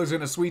to kill is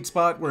in a sweet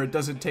spot where it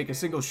doesn't take a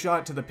single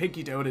shot to the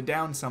pinky toe to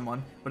down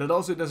someone, but it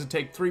also doesn't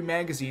take 3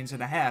 magazines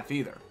and a half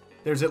either.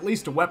 There's at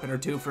least a weapon or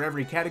two for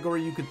every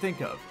category you could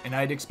think of, and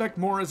I'd expect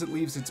more as it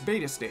leaves its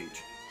beta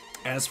stage.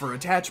 As for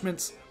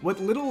attachments, what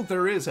little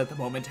there is at the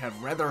moment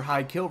have rather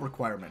high kill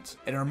requirements,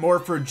 and are more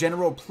for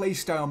general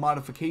playstyle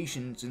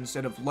modifications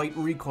instead of light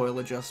recoil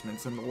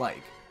adjustments and the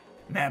like.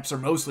 Maps are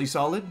mostly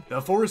solid,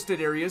 the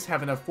forested areas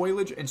have enough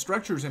foliage and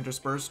structures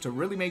interspersed to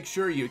really make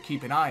sure you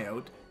keep an eye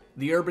out,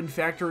 the urban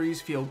factories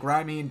feel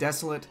grimy and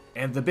desolate,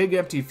 and the big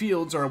empty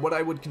fields are what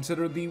I would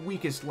consider the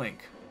weakest link.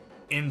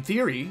 In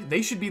theory,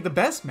 they should be the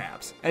best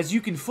maps, as you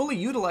can fully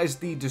utilize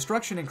the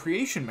destruction and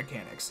creation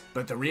mechanics,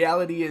 but the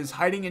reality is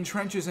hiding in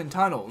trenches and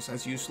tunnels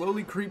as you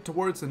slowly creep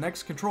towards the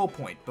next control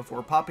point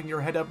before popping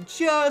your head up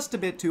just a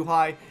bit too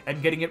high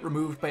and getting it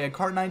removed by a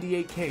Kar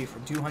 98K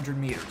from 200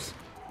 meters.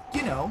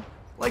 You know,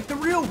 like the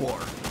real war.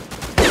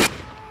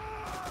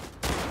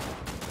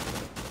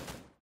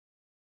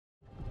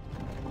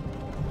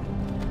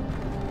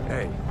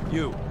 Hey,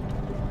 you're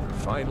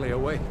finally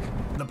awake.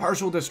 The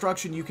partial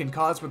destruction you can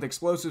cause with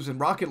explosives and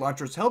rocket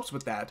launchers helps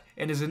with that,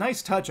 and is a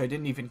nice touch I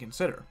didn't even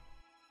consider.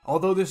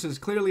 Although this is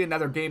clearly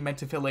another game meant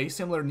to fill a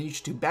similar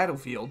niche to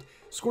Battlefield,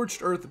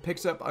 Scorched Earth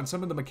picks up on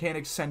some of the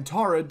mechanics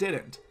Centara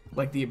didn't,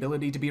 like the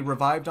ability to be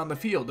revived on the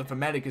field if a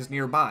medic is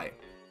nearby.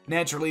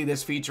 Naturally,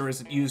 this feature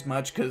isn't used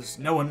much because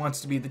no one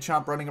wants to be the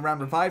chomp running around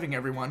reviving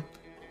everyone,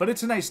 but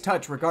it's a nice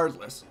touch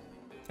regardless.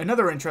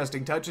 Another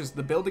interesting touch is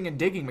the building and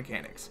digging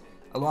mechanics.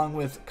 Along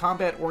with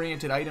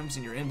combat-oriented items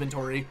in your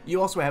inventory, you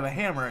also have a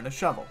hammer and a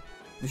shovel.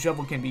 The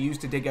shovel can be used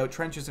to dig out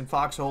trenches and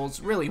foxholes,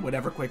 really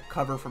whatever quick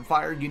cover from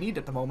fire you need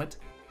at the moment.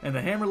 And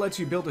the hammer lets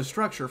you build a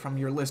structure from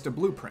your list of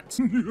blueprints.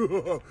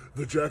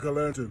 The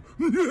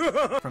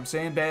jack-o'-lantern. From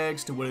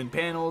sandbags to wooden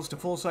panels to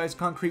full-size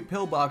concrete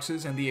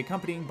pillboxes and the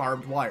accompanying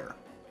barbed wire.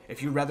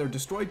 If you'd rather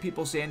destroy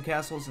people's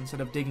sandcastles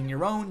instead of digging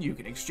your own, you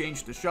can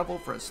exchange the shovel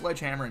for a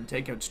sledgehammer and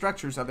take out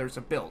structures others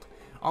have built.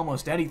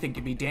 Almost anything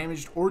can be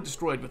damaged or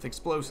destroyed with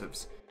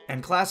explosives.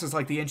 And classes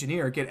like the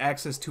engineer get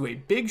access to a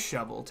big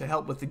shovel to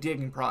help with the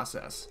digging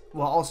process,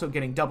 while also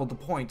getting double the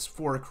points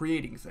for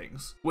creating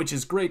things, which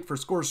is great for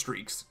score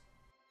streaks.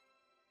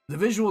 The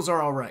visuals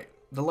are alright.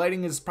 The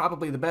lighting is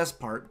probably the best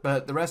part,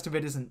 but the rest of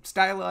it isn't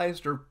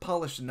stylized or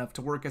polished enough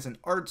to work as an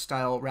art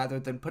style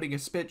rather than putting a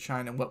spit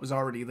shine on what was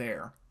already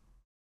there.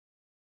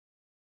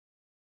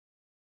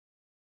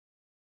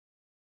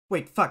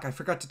 Wait, fuck, I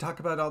forgot to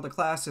talk about all the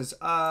classes.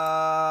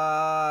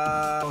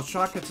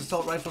 Shotguns,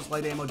 assault rifles,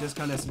 light ammo,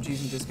 discount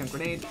SMGs, and discount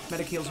grenade.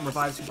 Medic heals and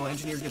revives people.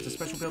 Engineer gets a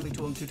special building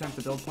tool and 2 times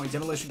the build point.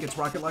 Demolition gets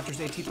rocket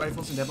launchers, AT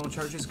rifles, and demo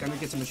charges. Gunner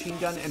gets a machine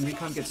gun, and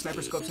recon gets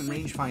sniper scopes and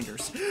range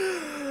finders.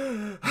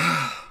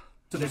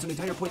 So there's an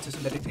entire point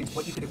system that dictates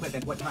what you can equip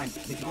and what time.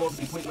 If you go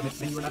over the point limit,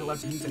 then you are not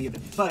allowed to use any of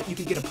it. But you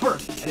can get a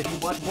perk, and if you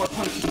want more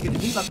points, you can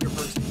leave up your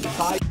perks and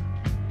buy.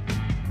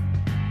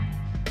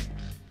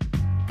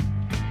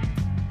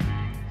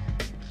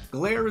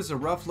 Glare is a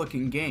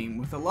rough-looking game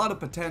with a lot of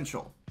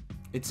potential.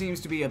 It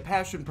seems to be a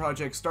passion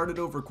project started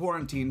over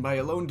quarantine by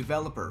a lone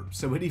developer,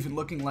 so it even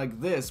looking like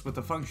this with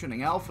a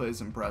functioning alpha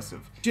is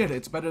impressive. Shit,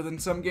 it's better than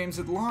some games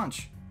at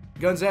launch.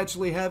 Guns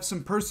actually have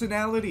some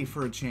personality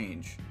for a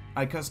change.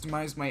 I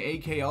customized my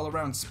AK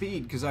all-around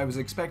speed because I was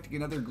expecting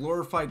another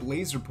glorified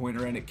laser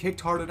pointer and it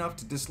kicked hard enough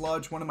to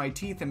dislodge one of my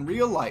teeth in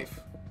real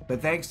life.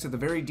 But thanks to the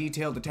very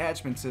detailed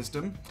attachment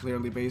system,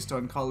 clearly based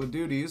on Call of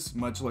Duty's,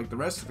 much like the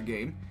rest of the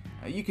game,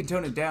 you can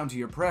tone it down to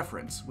your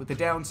preference, with the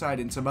downside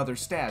in some other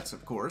stats,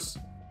 of course.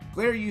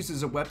 Glare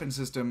uses a weapon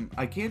system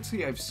I can't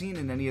say I've seen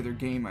in any other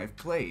game I've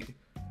played.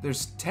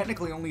 There's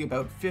technically only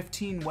about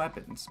 15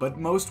 weapons, but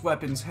most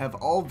weapons have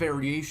all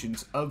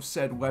variations of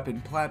said weapon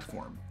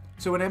platform.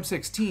 So an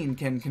M16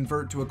 can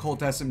convert to a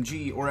Colt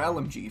SMG or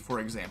LMG,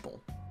 for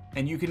example.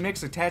 And you can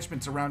mix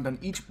attachments around on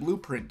each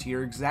blueprint to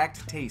your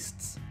exact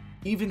tastes.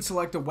 Even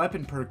select a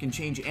weapon perk and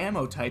change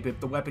ammo type if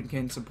the weapon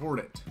can support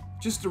it.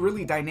 Just a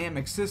really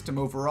dynamic system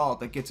overall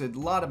that gets a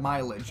lot of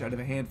mileage out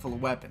of a handful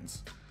of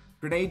weapons.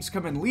 Grenades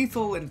come in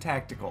lethal and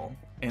tactical,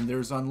 and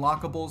there's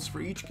unlockables for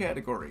each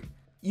category.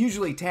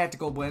 Usually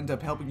tactical will end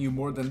up helping you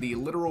more than the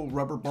literal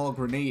rubber ball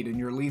grenade in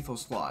your lethal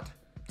slot.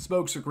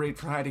 Smokes are great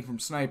for hiding from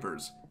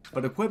snipers,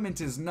 but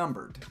equipment is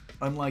numbered,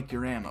 unlike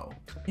your ammo.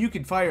 You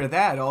can fire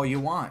that all you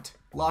want.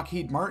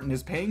 Lockheed Martin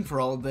is paying for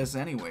all of this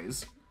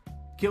anyways.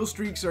 Kill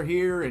streaks are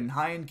here and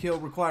high in kill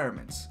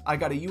requirements. I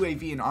got a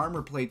UAV and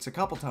armor plates a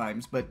couple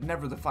times, but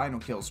never the final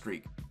kill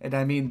streak. And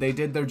I mean, they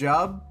did their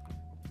job.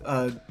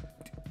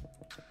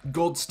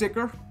 Gold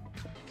sticker.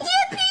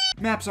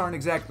 Yippee! Maps aren't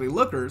exactly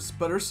lookers,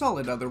 but are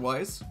solid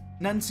otherwise.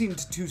 None seemed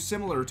too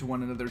similar to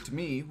one another to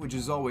me, which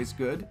is always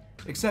good,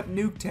 except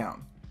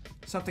Nuketown.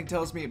 Something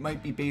tells me it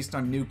might be based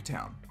on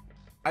Nuketown.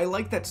 I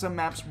like that some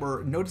maps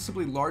were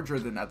noticeably larger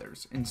than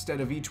others, instead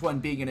of each one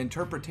being an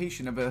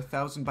interpretation of a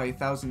 1,000 by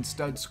 1,000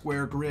 stud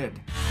square grid.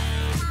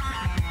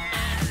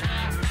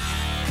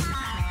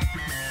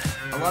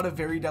 A lot of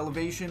varied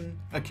elevation,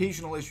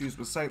 occasional issues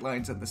with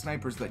sightlines and the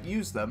snipers that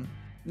use them.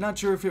 Not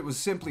sure if it was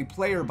simply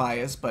player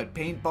bias, but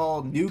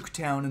Paintball,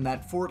 Nuketown, and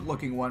that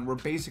fort-looking one were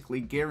basically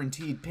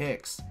guaranteed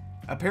picks.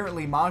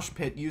 Apparently Mosh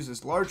Pit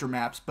uses larger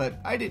maps, but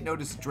I didn't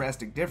notice a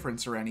drastic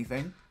difference or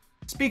anything.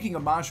 Speaking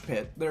of Mosh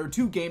Pit, there are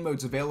 2 game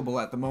modes available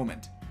at the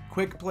moment.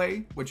 Quick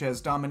Play, which has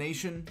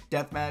Domination,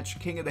 Deathmatch,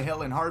 King of the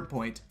Hill, and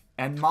Hardpoint,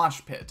 and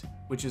Mosh Pit,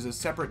 which is a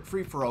separate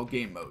free-for-all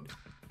game mode.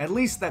 At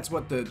least that's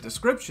what the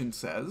description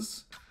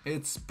says.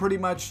 It's pretty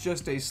much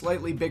just a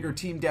slightly bigger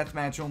team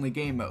deathmatch only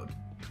game mode.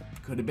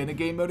 Could have been a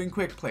game mode in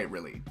Quick Play,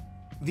 really.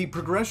 The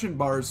progression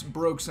bars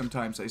broke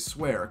sometimes, I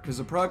swear, because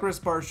a progress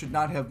bar should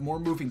not have more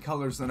moving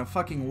colors than a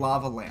fucking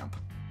lava lamp.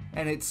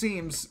 And it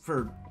seems,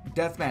 for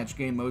deathmatch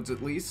game modes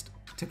at least,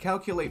 to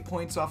calculate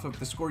points off of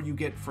the score you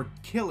get for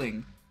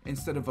killing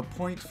instead of a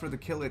point for the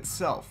kill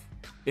itself.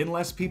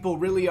 Unless people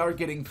really are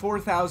getting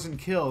 4,000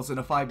 kills in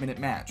a 5-minute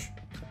match.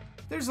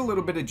 There's a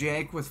little bit of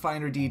jank with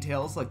finer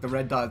details, like the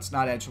red dots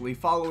not actually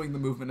following the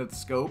movement of the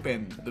scope,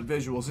 and the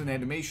visuals and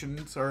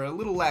animations are a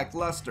little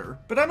lackluster,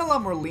 but I'm a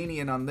lot more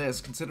lenient on this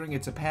considering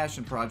it's a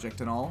passion project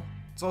and all.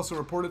 It's also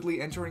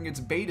reportedly entering its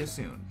beta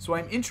soon, so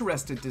I'm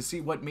interested to see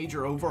what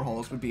major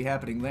overhauls would be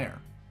happening there.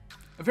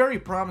 A very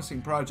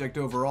promising project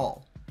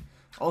overall.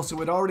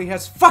 Also, it already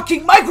has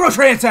fucking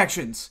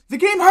microtransactions! The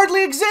game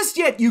hardly exists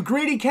yet, you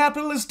greedy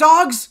capitalist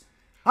dogs!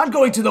 I'm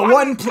going to the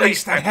one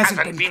place that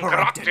hasn't been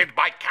corrupted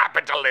by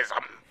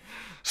capitalism.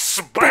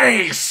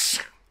 Space!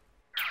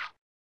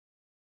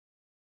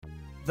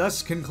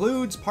 Thus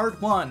concludes part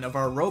 1 of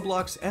our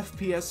Roblox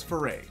FPS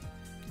foray.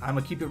 I'ma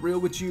keep it real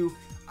with you,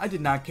 I did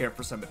not care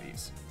for some of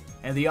these.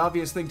 And the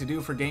obvious thing to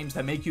do for games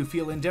that make you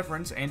feel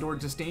indifference and or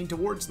disdain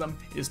towards them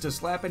is to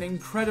slap an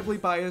incredibly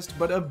biased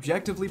but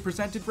objectively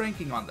presented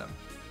ranking on them.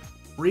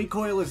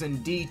 Recoil is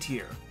in D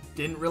tier.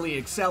 Didn't really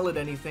excel at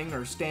anything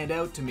or stand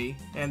out to me,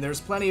 and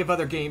there's plenty of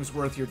other games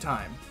worth your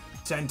time.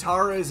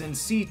 Santara is in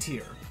C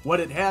tier.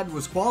 What it had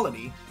was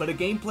quality, but a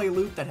gameplay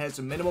loop that has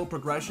a minimal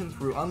progression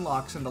through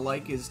unlocks and the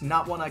like is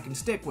not one I can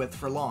stick with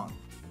for long.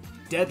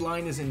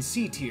 Deadline is in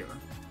C tier,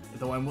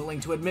 though I'm willing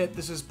to admit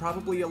this is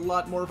probably a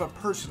lot more of a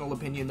personal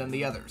opinion than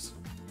the others.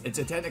 It's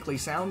a technically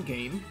sound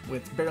game,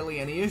 with barely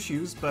any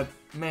issues, but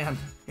man,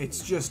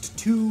 it's just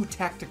too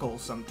tactical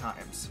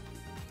sometimes.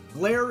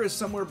 Glare is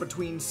somewhere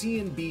between C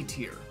and B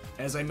tier.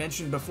 As I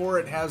mentioned before,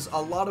 it has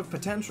a lot of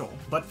potential,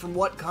 but from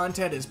what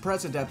content is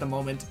present at the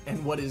moment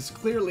and what is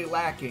clearly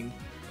lacking,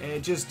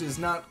 it just is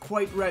not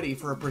quite ready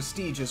for a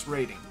prestigious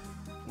rating.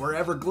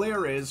 Wherever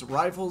Glare is,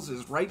 Rivals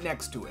is right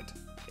next to it.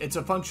 It's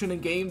a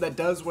functioning game that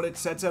does what it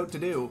sets out to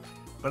do,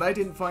 but I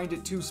didn't find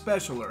it too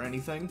special or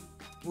anything.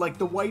 Like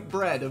the white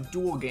bread of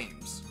duel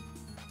games.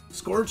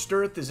 Scorched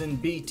Earth is in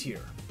B tier.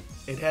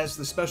 It has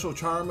the special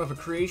charm of a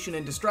creation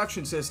and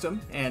destruction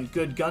system, and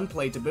good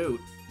gunplay to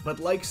boot, but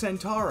like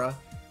Santara,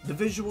 the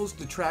visuals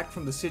detract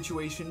from the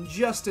situation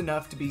just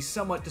enough to be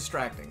somewhat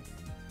distracting.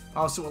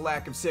 Also a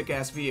lack of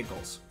sick-ass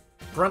vehicles.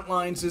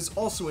 Frontlines is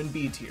also in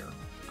B tier.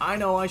 I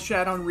know I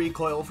shat on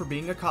Recoil for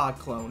being a COD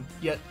clone,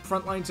 yet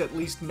Frontlines at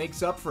least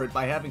makes up for it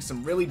by having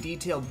some really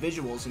detailed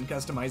visuals and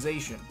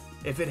customization.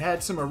 If it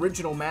had some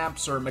original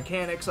maps or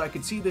mechanics, I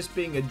could see this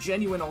being a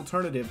genuine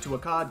alternative to a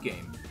COD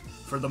game.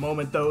 For the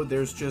moment though,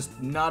 there's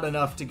just not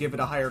enough to give it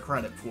a higher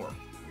credit for.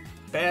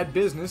 Bad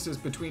Business is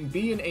between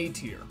B and A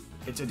tier.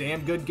 It's a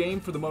damn good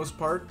game for the most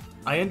part.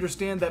 I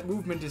understand that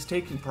movement is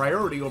taking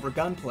priority over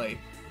gunplay,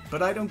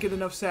 but I don't get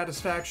enough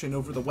satisfaction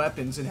over the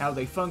weapons and how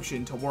they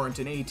function to warrant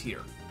an A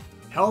tier.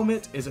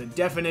 Helmet is a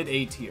definite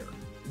A tier.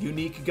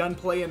 Unique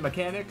gunplay and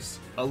mechanics,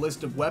 a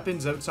list of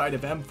weapons outside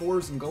of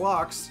M4s and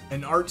Glocks,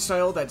 an art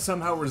style that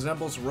somehow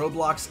resembles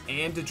Roblox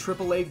and a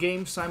AAA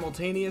game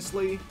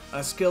simultaneously,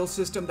 a skill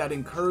system that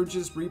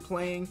encourages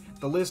replaying,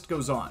 the list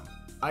goes on.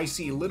 I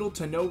see little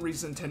to no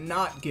reason to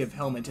not give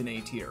Helmet an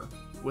A tier.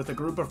 With a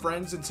group of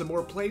friends and some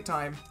more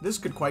playtime, this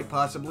could quite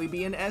possibly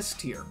be an S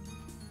tier.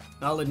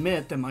 I'll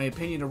admit that my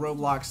opinion of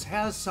Roblox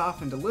has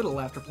softened a little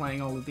after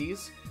playing all of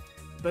these,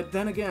 but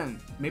then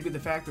again, maybe the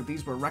fact that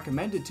these were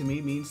recommended to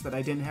me means that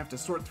I didn't have to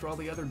sort through all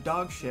the other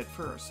dog shit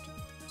first.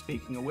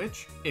 Speaking of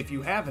which, if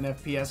you have an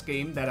FPS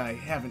game that I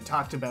haven't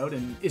talked about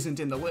and isn't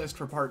in the list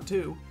for part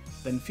 2,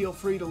 then feel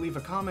free to leave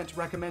a comment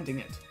recommending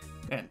it.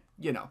 And,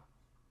 you know,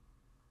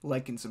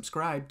 like and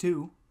subscribe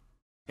too.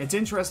 It's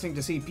interesting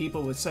to see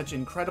people with such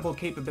incredible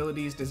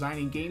capabilities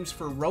designing games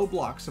for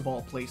Roblox of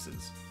all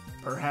places.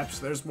 Perhaps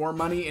there's more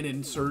money in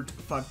insert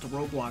fucked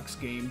Roblox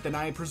game than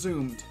I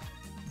presumed.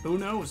 Who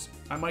knows?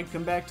 I might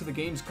come back to the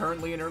games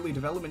currently in early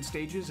development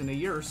stages in a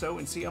year or so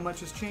and see how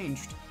much has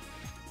changed.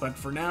 But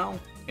for now,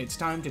 it's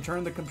time to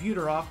turn the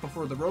computer off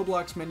before the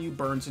Roblox menu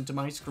burns into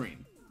my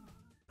screen.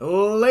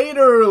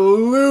 Later,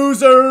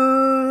 loser!